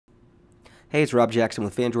Hey, it's Rob Jackson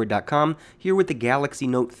with Phandroid.com, here with the Galaxy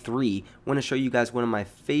Note 3. I want to show you guys one of my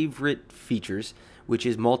favorite features, which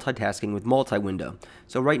is multitasking with multi-window.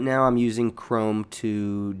 So right now I'm using Chrome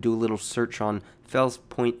to do a little search on Fells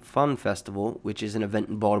Point Fun Festival, which is an event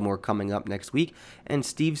in Baltimore coming up next week. And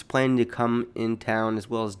Steve's planning to come in town, as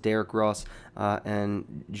well as Derek Ross,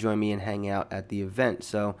 and join me and hang out at the event.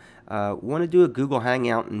 So want to do a Google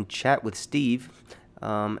Hangout and chat with Steve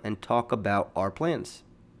and talk about our plans.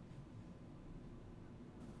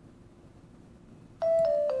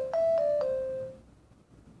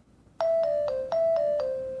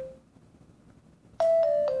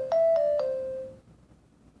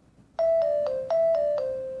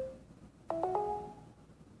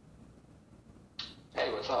 Hey,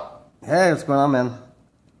 what's up? Hey, what's going on, man?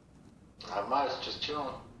 Not much, just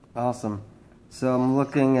chilling. Awesome. So I'm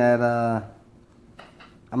looking at the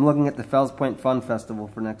Fells Point Fun Festival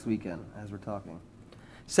for next weekend as we're talking.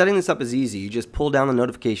 Setting this up is easy. You just pull down the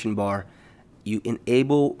notification bar, you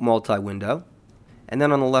enable multi-window, and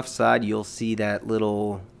then on the left side you'll see that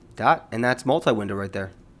little dot, and that's multi-window right there.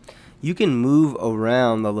 You can move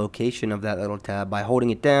around the location of that little tab by holding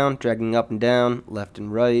it down, dragging up and down, left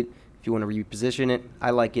and right. If you want to reposition it, I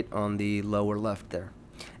like it on the lower left there.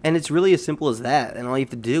 And it's really as simple as that. And all you have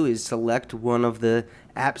to do is select one of the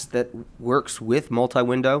apps that works with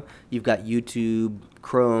multi-window. You've got YouTube,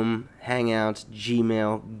 Chrome, Hangouts,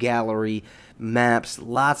 Gmail, Gallery, Maps,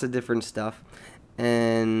 lots of different stuff.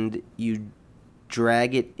 And you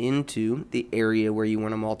drag it into the area where you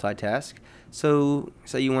want to multitask. So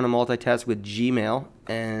say you want to multitask with Gmail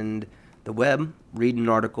and the web, read an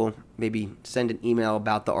article, maybe send an email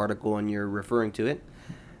about the article and you're referring to it.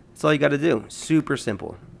 That's all you got to do. Super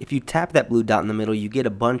simple. If you tap that blue dot in the middle, you get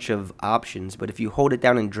a bunch of options, but if you hold it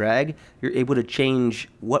down and drag, you're able to change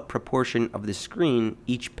what proportion of the screen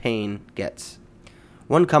each pane gets.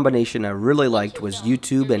 One combination I really liked was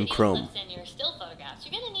YouTube and Chrome. Your still photographs,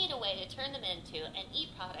 you're going to need a way to turn them into an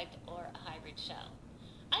e-product or a hybrid show.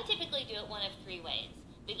 I typically do it one of three ways.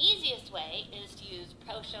 The easiest way is to use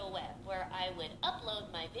ProShow Web, where I would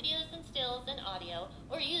upload my videos and stills and audio,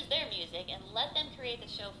 or use their music and let them create the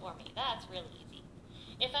show for me. That's really easy.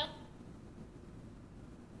 If I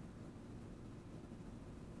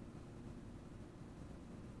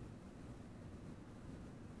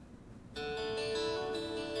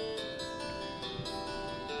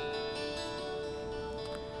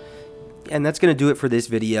And that's going to do it for this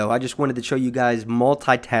video. I just wanted to show you guys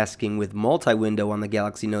multitasking with multi-window on the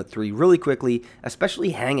Galaxy Note 3 really quickly,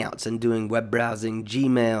 especially Hangouts and doing web browsing,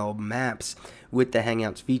 Gmail, Maps with the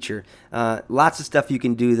Hangouts feature. Lots of stuff you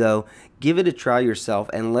can do though. Give it a try yourself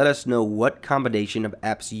and let us know what combination of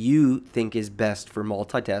apps you think is best for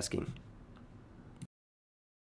multitasking.